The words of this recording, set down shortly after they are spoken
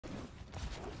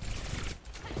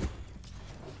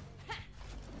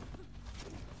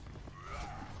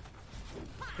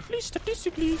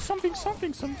statistically, something. 5,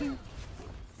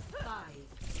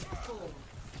 4,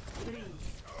 3,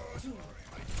 2,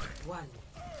 1.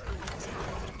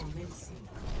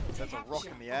 There's a rock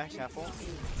in the air, careful.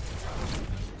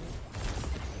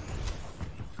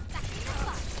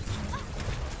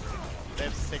 They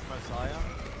have Sigma Zaya.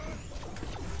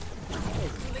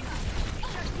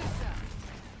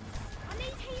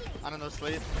 I don't know,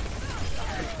 sleep.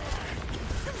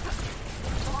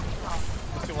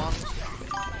 Pussy one.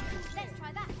 Let's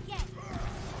try that again.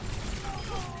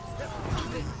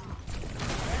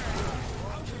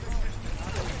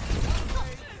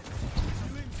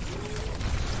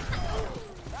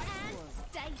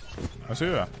 I see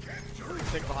that.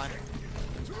 Sig behind.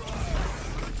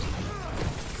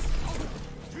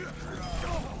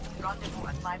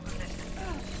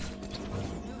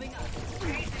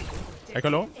 Echo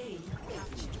low.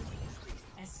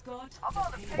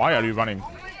 Why are you running?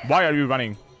 Why are you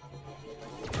running?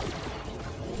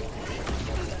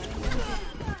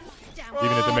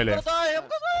 Even at the melee.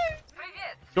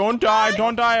 Don't die,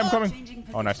 don't die, I'm coming.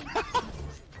 Oh, nice.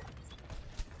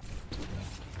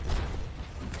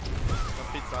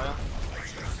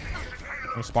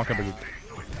 No spawn ability.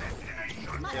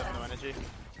 You have no energy.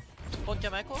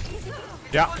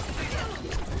 Yeah.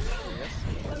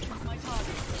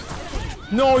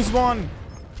 No, he's one.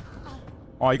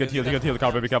 Oh, he got healed,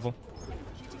 Carl, be careful.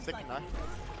 Sick, no.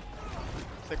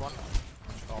 Sick one.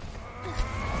 Oh.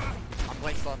 I'm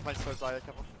playing slow, Zaya,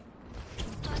 careful.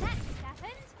 Oh, that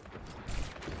happened.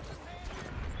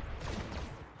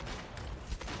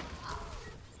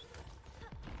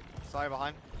 Zaya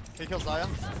behind. Can you kill Zaya?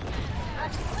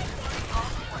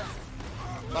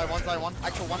 Zaya one.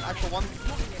 Actual one.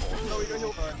 No, we go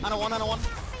heal. Ana one.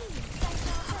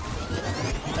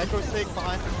 Echo Sig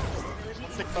behind.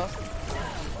 Sig first.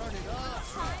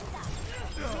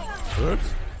 Good.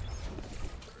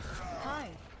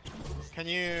 Can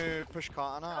you push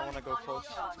Cant, Ana? I wanna go close.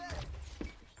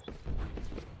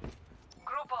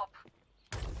 Group up.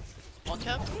 On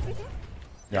camp?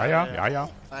 Yeah.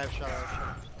 I have shot.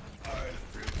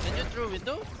 Can you through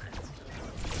window?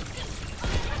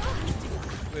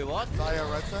 Wait, what? Zaya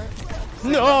right side.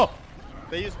 No!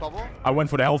 They use bubble. I went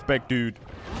for the health back, dude.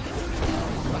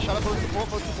 I shot up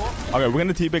both support. Okay, we're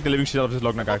gonna teabag the living shit out of this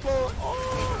Logna guy.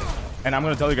 And I'm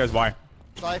gonna tell you guys why.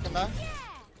 Zaya can die.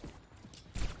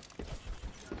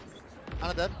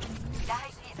 Ana dead.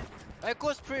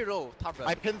 Echo's pretty low, top right.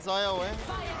 I pinned Zaya away.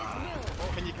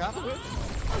 Can you cap?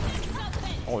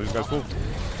 Oh, this guy's cool.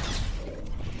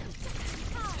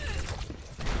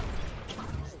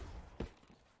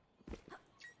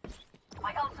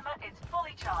 My ultimate is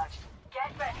fully charged.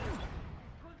 Get ready.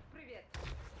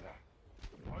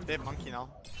 They have monkey now.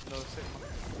 No, sick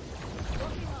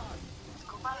monkey.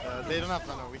 They don't have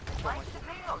nano. We can kill monkey.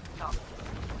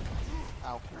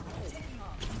 Ow.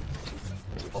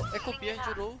 Oh, Echo behind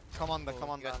you low. Come on, Got you,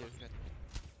 got you.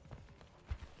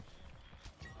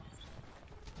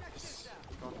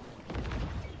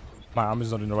 My arm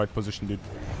is not in the right position, dude.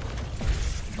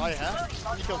 Zaya here?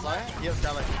 Can you kill Zaya? He has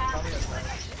grab.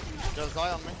 There's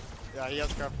Zaya on me. Yeah, he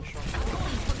has grab for sure.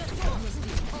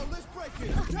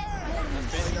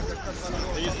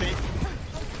 They use me.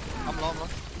 I'm low.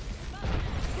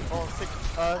 Oh, sick.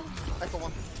 Echo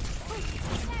one.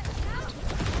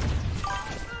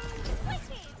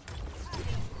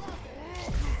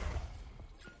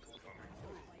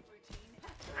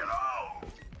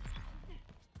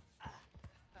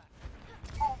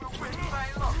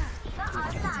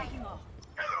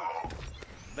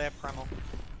 They have primal.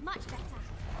 Much better.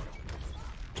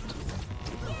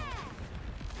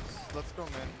 Let's go,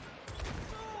 man.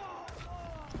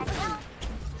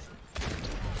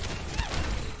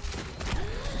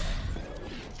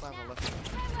 Slam the left.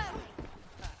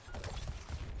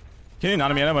 Can you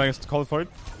not me, but I guess call for it.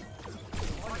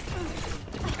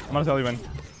 I'm gonna tell you when.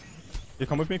 Yeah,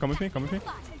 come with me. Go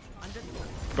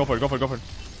for it. Go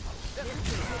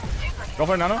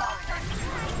for it, Nano.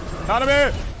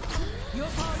 Nanami!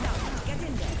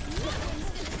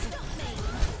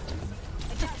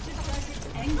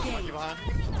 Monkey behind.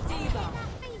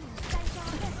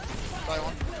 Zaya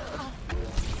one.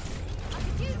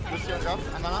 Lucio and Gov.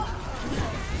 And Nana.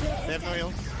 They have no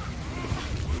heals.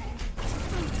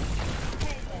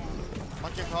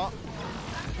 Monkey caught.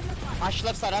 Ash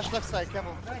left side,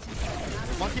 careful.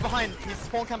 Monkey behind, he's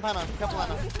spawn camp Ana. Careful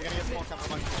Ana, you're gonna get spawn camp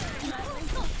monkey.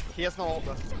 He has no ult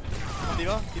though.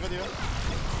 Diva.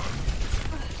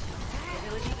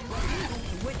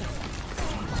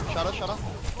 Shut up.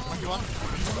 Monkey one.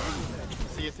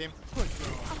 See your team.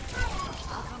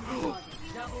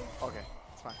 Okay,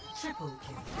 it's fine. Triple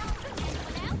kill.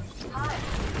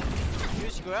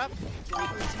 Use grab.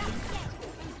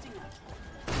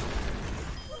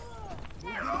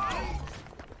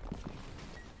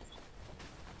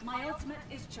 My ultimate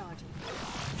is charging.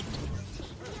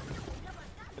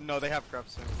 No, they have grab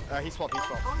soon. He swapped. No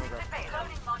grab.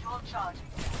 Loading module charging.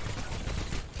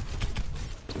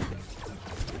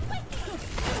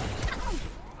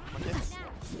 Okay.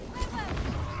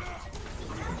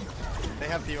 They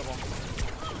have the bomb.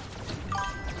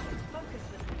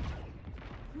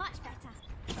 Much better.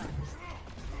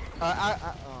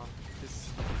 This.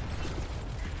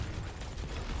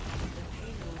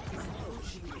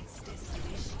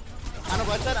 Ana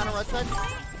right side. Ana right side.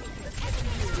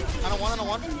 Ana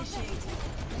one.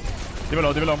 Det var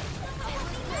low.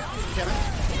 Kevin.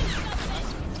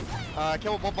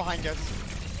 Kill both behind, guys.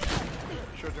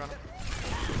 Sure, Jonah.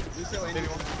 Maybe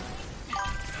one.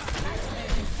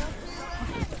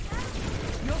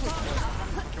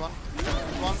 Come on.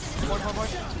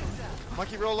 Point.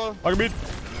 Monkey roll low. I can beat.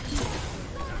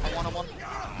 On one.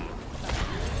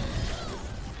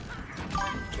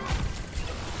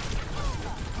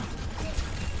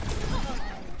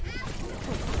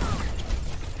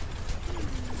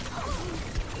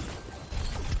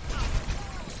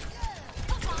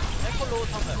 Echo low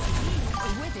탑에.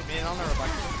 Me and Honor are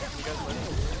back. You guys ready?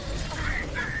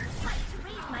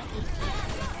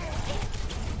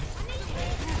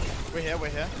 We're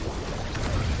here.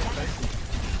 Okay.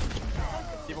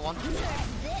 People one.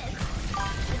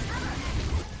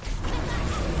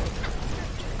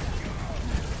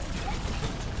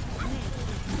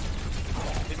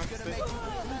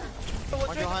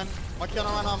 Monkey behind. Monkey on a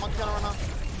runner.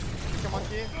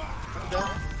 Monkey. There.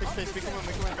 Fix face. We can win.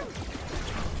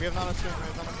 We have none soon.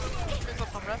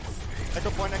 Echo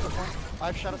point. I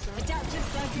have shadow soon.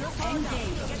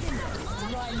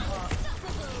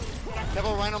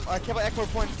 Kevo Rhino. Kevo Echo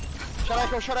point. Shadow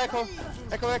Echo.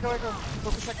 Echo.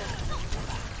 Focus Echo.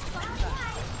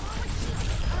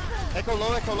 Echo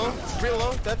low. Real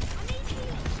low. Dead.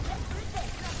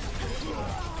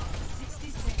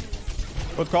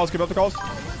 Keep up the calls.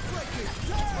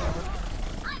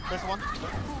 There's one.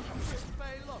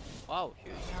 Wow,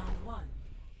 huge. Round 1.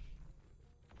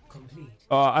 Complete.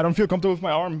 I don't feel comfortable with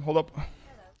my arm. Hold up.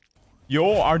 Yo,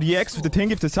 RDX with the 10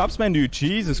 gifted subs, man, dude.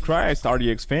 Jesus Christ,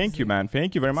 RDX. Thank you, man.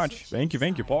 Thank you very much. Thank you,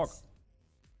 Pog.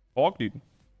 Pog, dude.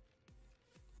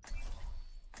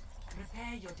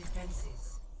 Prepare your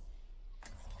defenses.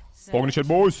 Pog in the chat,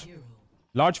 boys.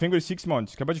 Large finger is 6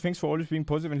 months. Kabaji, thanks for always being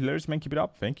positive and hilarious, man. Keep it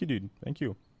up. Thank you, dude. Thank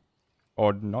you.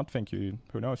 Or not thank you, dude.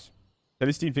 Who knows?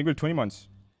 Celestine, finger 20 months.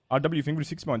 RW, finger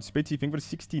 6 months. Spitzy, finger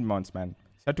 16 months, man.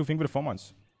 Satu, finger 4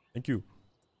 months. Thank you.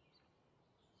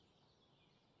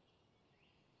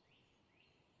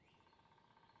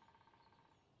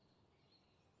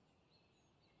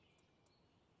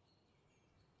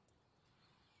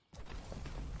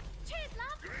 Cheers,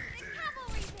 love. The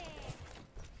cavalry's here.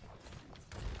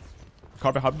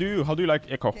 Carpe, how do you like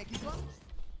Echo? Then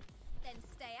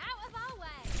stay out of our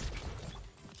way.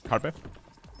 Carpe?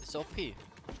 It's OP.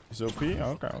 Is OP?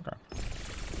 Okay.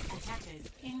 Attackers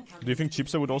incoming. Do you think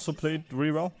Chipsa would also play it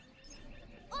really well?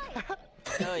 Oi.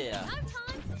 Hell yeah. No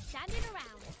time for standing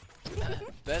around.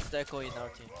 Best Echo in our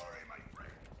team.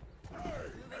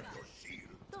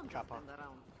 Kappa.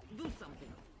 Do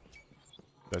something.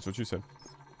 That's what you said.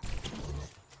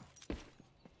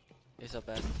 It's a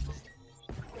best.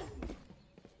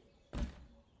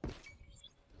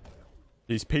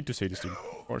 He's paid to say this, dude.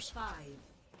 Of course. 5,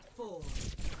 4,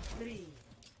 3,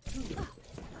 2,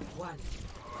 1.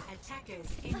 Attackers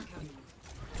incoming.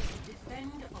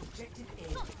 Defend objective A.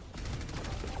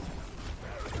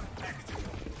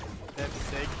 Dead,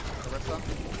 Sig. Arista.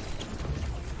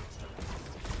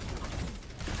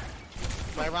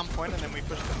 Play around point and then we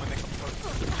push them when they come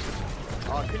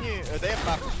close. Can you... they have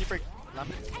map. Can you break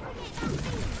lamp?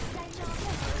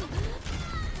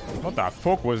 What the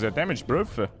fuck was that damage, bro? It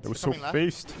was so Coming left.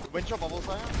 fast. Wind your bubbles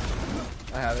there.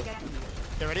 I have it.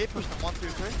 Get ready. Push them. 1, 2,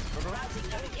 3.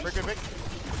 Go. Break.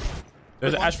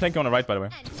 There's an Ash flank on the right, by the way.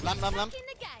 And Lamp. in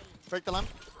the game. Break the lamp.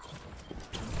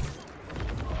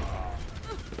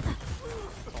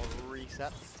 I'll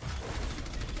reset.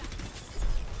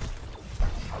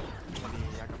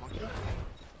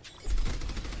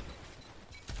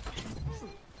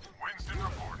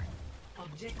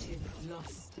 Objective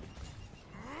lost.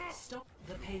 Stop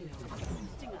the payload.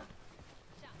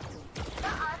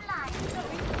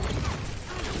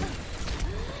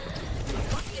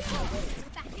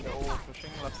 They're all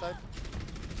pushing left side.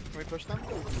 Can we push them?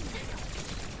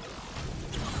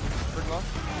 Bring low.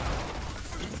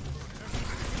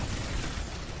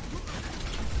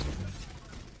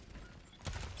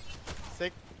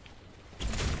 Sick.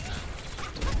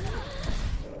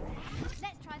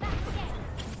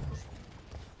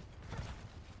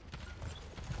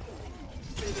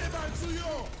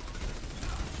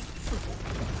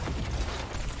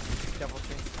 Careful,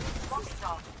 team. Rocket's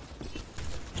off.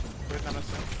 Wait, nano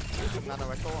soon. Nano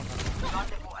echo or nano.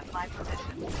 Rendezvous at my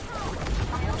position.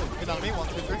 Hit on me, 1,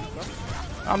 2, 3. Go.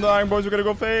 I'm dying, boys. We gotta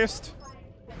go fast.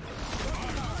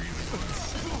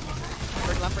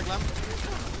 Break lamp, break lamp.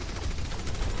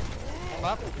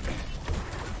 Map.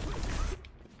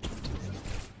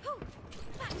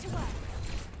 Back to work.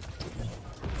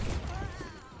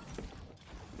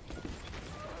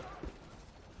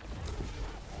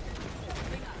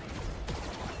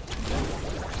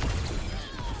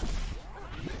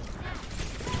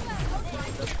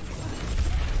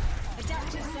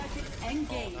 Adaptive circuits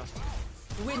engaged.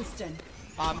 Winston.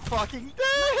 I'm fucking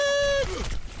dead!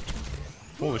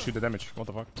 Holy shit, the damage. What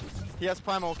the fuck? He has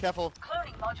primal, careful.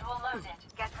 Cloning module loaded.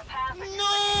 Get prepared for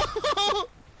No!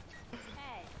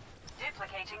 Hey.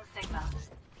 duplicating Sigma.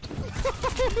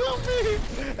 Help me!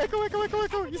 Echo, echo, echo,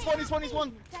 echo! He's one, he's one, he's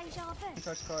one! Deja vu.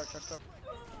 Touch car.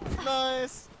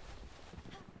 Nice!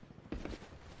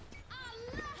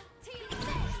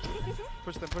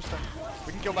 Push them, push them.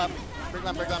 We can kill them. Break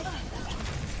lamp, break lamp.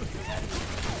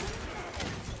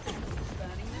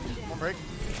 One break.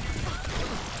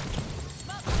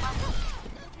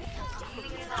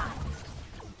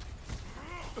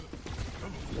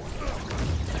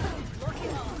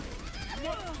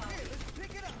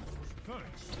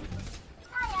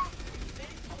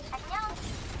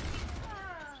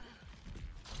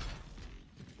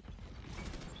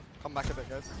 Come back a bit,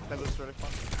 guys. That looks really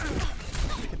fun.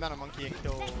 We can nano monkey and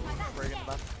kill Brig in the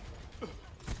back.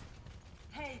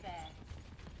 Hey there.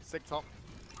 Sig top.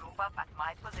 Move up at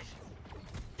my position.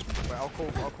 Wait, I'll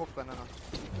call for the nano.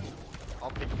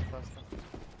 I'll pick him first. Then.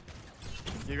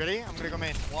 You ready? I'm gonna go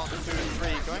main. 1, 2,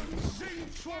 3, going.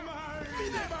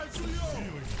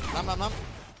 Lam, lam, lam.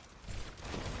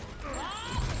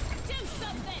 Do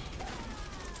something.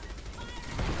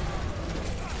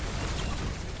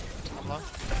 I'm low.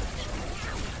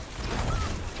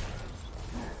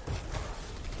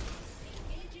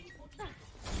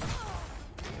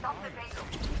 Stop the payload.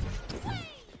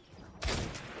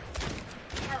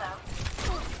 Hello.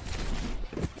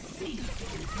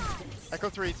 Echo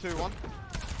 3, 2, 1.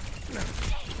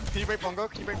 Can you break bongo?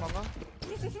 Can you break bongo?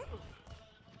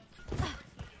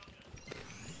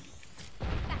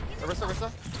 Arissa,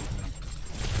 Arissa.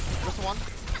 Arissa 1.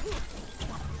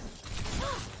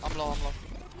 I'm low, I'm low.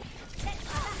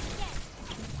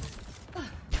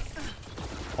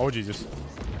 Oh, Jesus.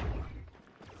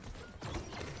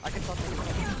 I can touch him.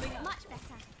 Much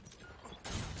better.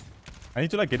 I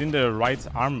need to like get in the right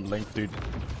arm length, dude.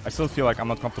 I still feel like I'm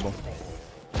not comfortable.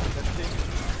 Let's see.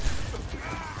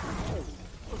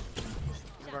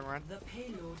 I'm going around. The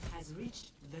payload has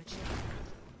reached the chip.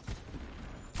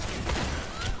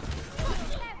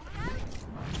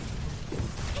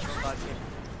 Don't die, team.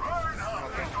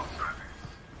 Okay.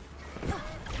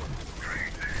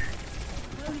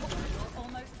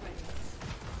 Almost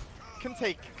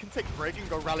ready. Can take break and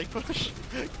go rally push.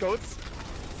 Goats.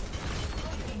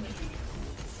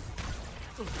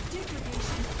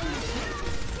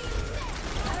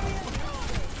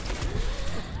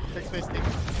 Take space, team.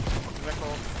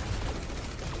 Record.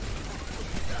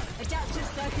 Adaptive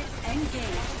circuits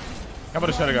engaged. I'm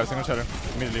gonna shatter, guys. I'm gonna shatter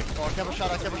immediately. Oh, Kevo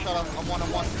shot out. I'm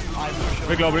 1-on-1. I for sure.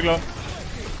 Big low, big low.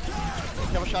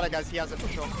 Kevo shot out, guys. He has it for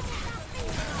sure.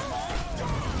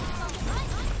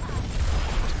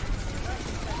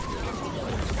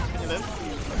 You live?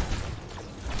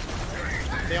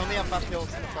 They only have fast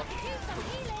heals in the top.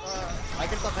 I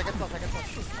can touch.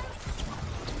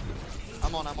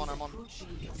 I'm on.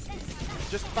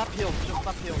 Just fap heals,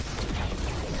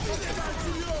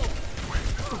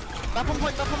 Back on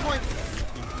point.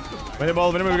 Win the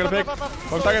ball, we gotta pick.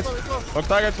 Fuck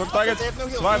targets.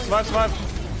 Swipe.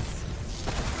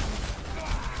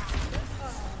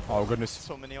 Oh, goodness.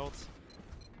 So many ults.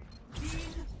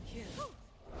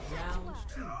 Round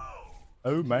 2.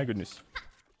 Oh, my goodness.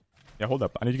 Yeah, hold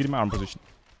up. I need to get in my arm position.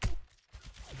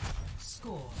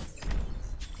 Score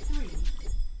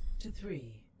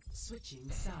 3-3. Switching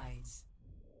sides.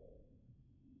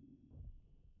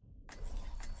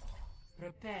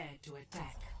 Prepare to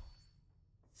attack.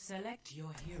 Select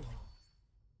your hero.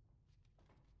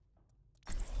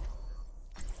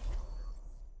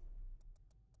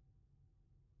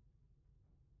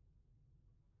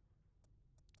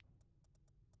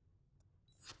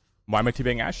 Why am I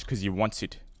teabagging Ash? Because he wants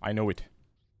it. I know it.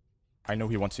 I know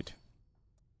he wants it.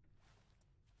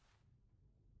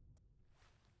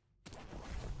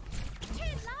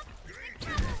 Cheers, love. The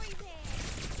cavalry's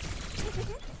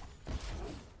here.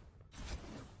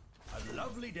 A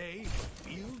lovely day for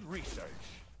field research.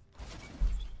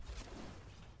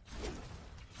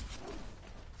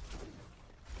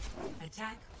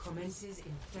 Attack commences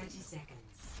in 30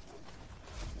 seconds.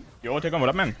 Yo, take on what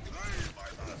up, man.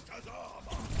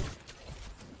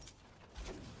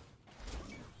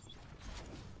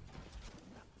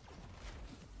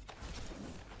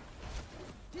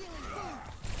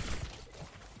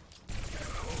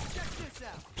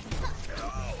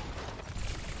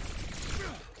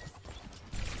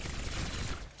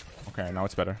 Okay, now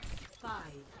it's better. 5,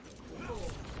 4,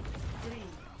 3,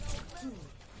 2,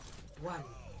 1.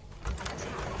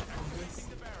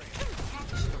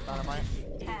 Dynamite.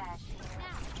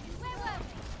 Where were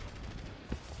we?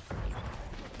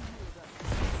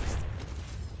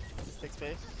 Take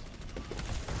space.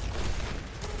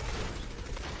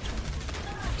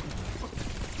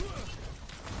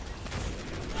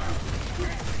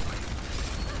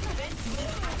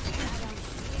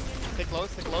 Stick low,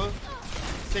 stick low.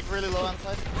 Stick really low on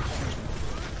side.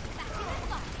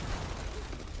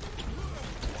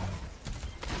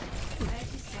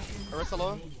 Arista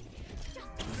low.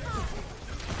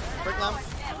 Break lamp.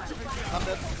 I'm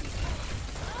dead.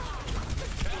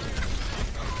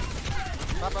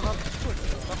 Up. Up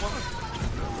one.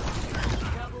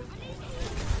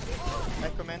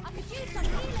 Echo man. I could use some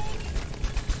healing.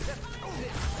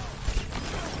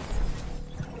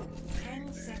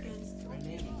 10 seconds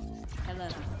remaining.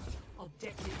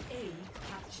 Objective A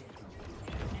captured.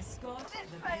 Escort the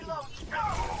payload.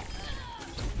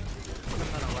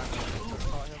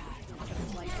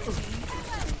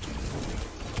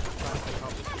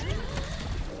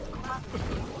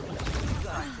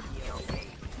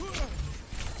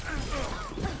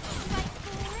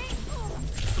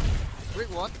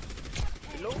 Break one.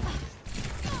 Below.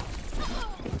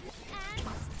 And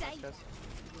stay.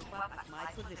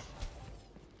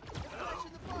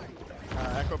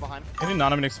 Echo behind. Any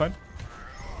nano next fight?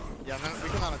 Yeah, no, we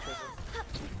can nano trace it.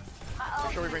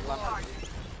 Make sure we break lamp.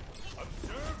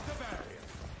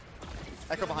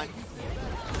 Echo behind.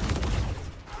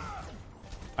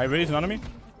 Are you ready to nano me?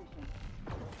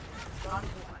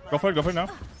 Go for it now.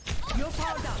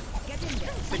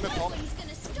 Stick with Tom. He's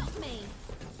gonna stop me.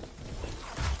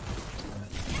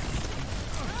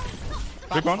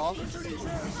 Break one.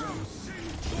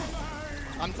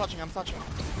 I'm touching.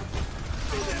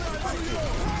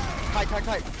 Kite.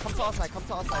 Come to our side.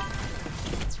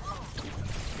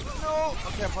 No!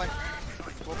 Okay, I'm fine.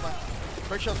 We'll fine.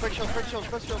 Break shield. Someone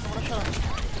shut him.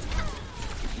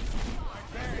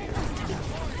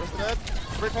 First dead.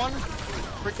 Break one.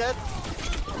 Break dead.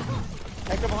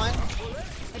 Echo behind.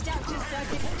 Adaptive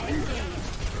circuits engaged.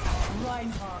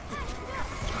 Reinhardt.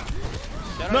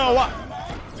 No, what?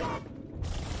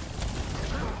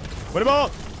 What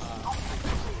about?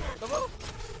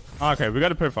 Okay, we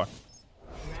got a perfect.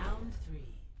 Round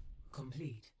 3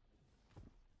 complete.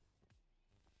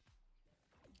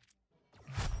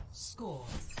 Score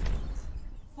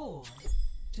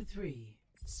 4-3.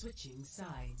 Switching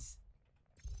sides.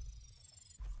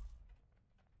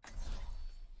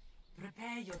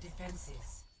 Prepare your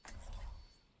defenses.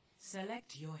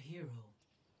 Select your hero.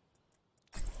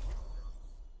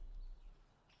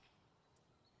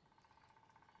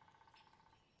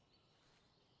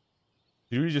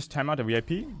 Did you really just time out a VIP?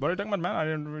 What are you talking about, man? I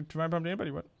didn't try to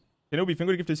anybody. What? You know, we think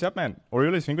we give this up, man.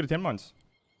 Aurelia is finger to 10 months.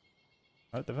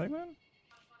 What the fuck, man?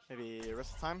 Maybe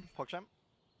rest of time. Poke champ.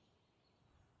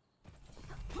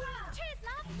 Cheers,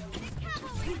 love. The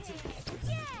cavalry's here.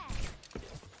 Yeah.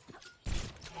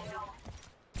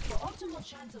 For optimal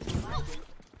chance of survival,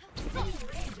 full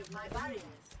range of my barriers.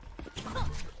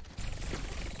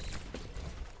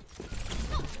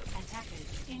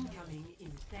 Attackers incoming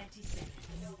in 30 seconds.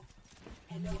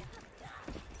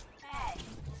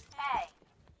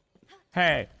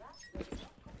 Hey.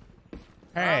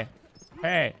 Hi.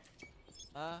 Hey.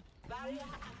 Hi.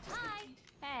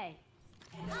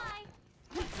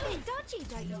 It's a bit dodgy,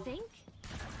 don't you think?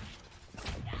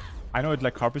 I know it's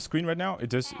like carpet screen right now. It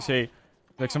does say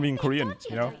like something in Korean, Dodgy,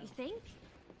 you know? don't you think?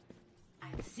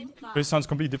 But it sounds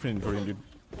completely different in Korean, dude.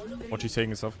 What she's saying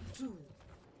and stuff.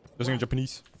 Doesn't in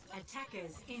Japanese.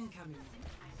 Attackers incoming.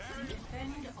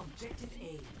 Defend objective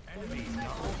A.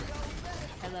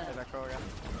 Hey, back row again.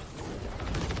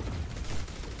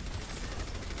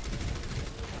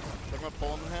 They're gonna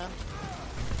pull him in hand.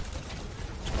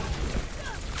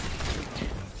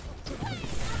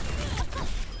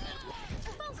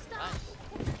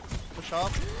 Push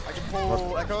up. I can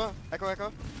pull Echo. Echo low.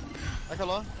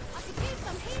 I could use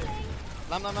some healing.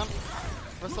 Lamb.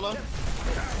 Rest low.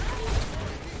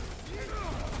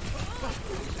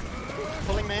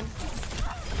 Pulling main.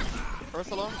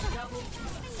 Rest low.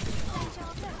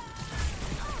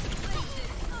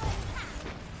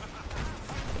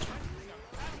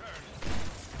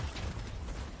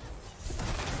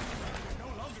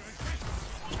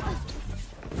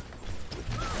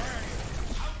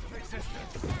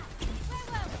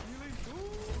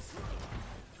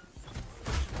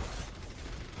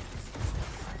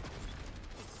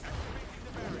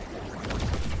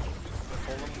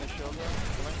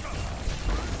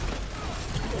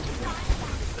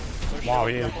 Wow,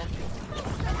 shield, yeah.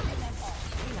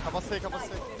 careful.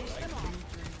 Kabaji.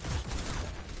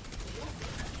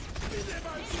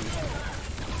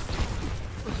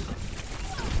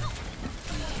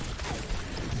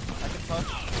 I can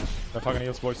touch. They're fucking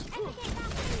heals, boys. Get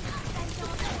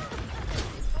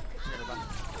it back.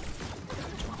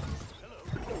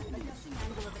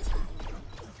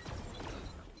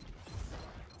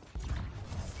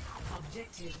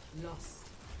 Objective lost.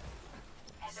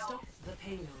 Stop the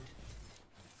payload.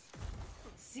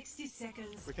 60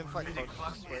 seconds. We can fight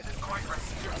close. Wait.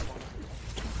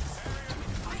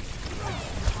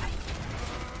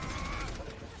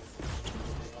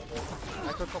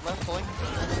 Echo top left, pulling.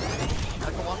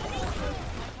 Echo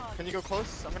one. Can you go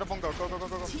close? I'm gonna bongo. Go.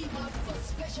 Team up for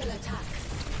special attack.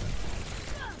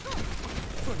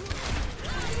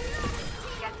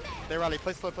 They rally.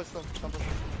 Play slow. Jump.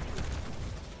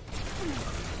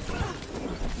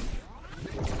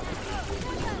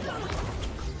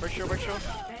 Break shield.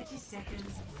 30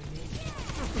 seconds remaining.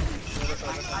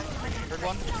 Third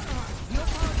one.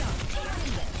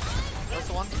 That's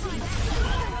the one.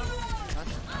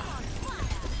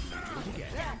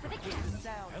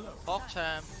 Hawk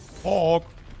time. Oh,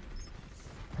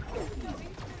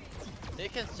 They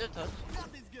can still touch.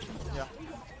 Yeah.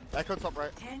 Echo top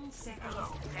right. 10 seconds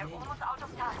remaining.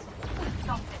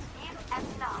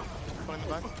 Pulling the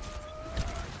back.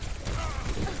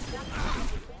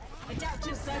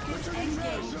 Adaptive circuits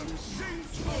engaged.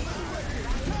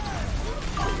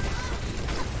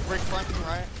 Break flanking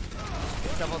right.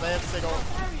 Careful, they have Sigil.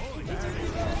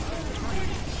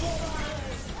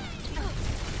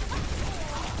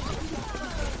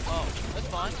 Oh, that's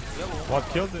fine. Yeah, well.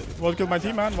 what killed my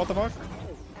team, man? What the fuck?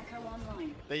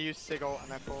 They use Sigil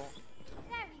and Echo.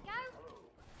 There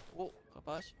we go. Oh,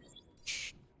 Kabaji.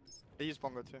 They use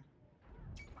Bongo too.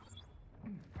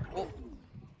 Oh.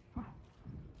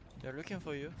 They're looking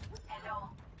for you.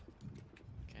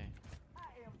 Okay.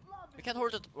 We can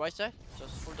hold the right side.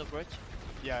 Just hold the bridge.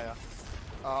 Yeah.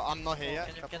 I'm not here yet.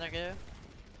 Can I get you?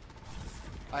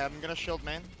 I am gonna shield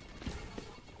main.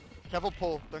 Careful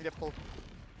pull, don't get pulled.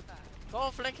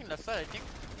 Go flanking left side, I think.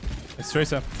 It's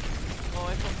Tracer. Oh,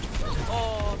 I can.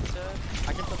 Oh, sir.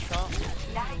 I can touch Cant.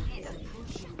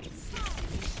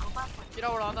 Get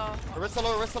out, Lana. Wrist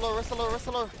low. I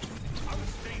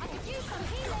could use some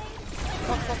healing.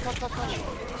 Touch. I can't touch.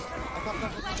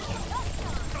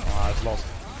 Ah, it's lost.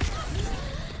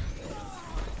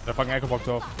 They're fucking Echo Box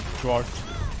off. Tryhard.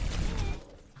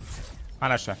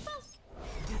 Anasha.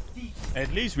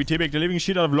 At least we take the living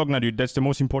shit out of Logna, dude. That's the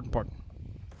most important part.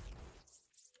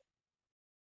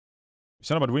 It's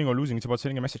not about winning or losing, it's about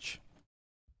sending a message.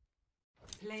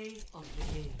 Play of the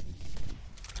game.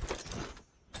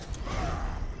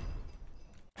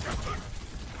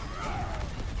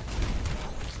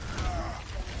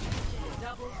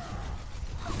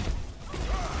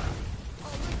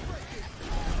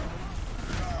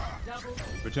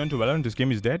 Return to Valorant, this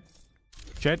game is dead.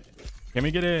 Chat, can we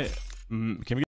get a... can we